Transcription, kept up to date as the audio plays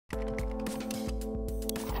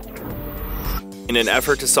In an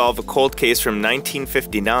effort to solve a cold case from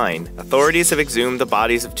 1959, authorities have exhumed the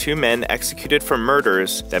bodies of two men executed for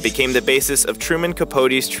murders that became the basis of Truman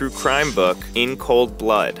Capote's true crime book, In Cold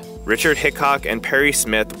Blood. Richard Hickock and Perry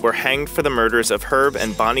Smith were hanged for the murders of Herb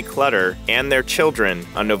and Bonnie Clutter and their children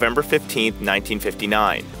on November 15,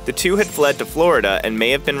 1959. The two had fled to Florida and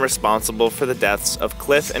may have been responsible for the deaths of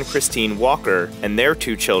Cliff and Christine Walker and their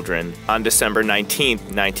two children on December 19,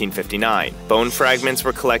 1959. Bone fragments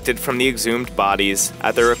were collected from the exhumed bodies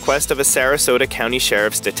at the request of a Sarasota County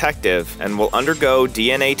Sheriff's detective and will undergo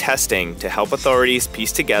DNA testing to help authorities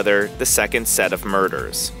piece together the second set of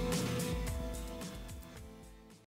murders.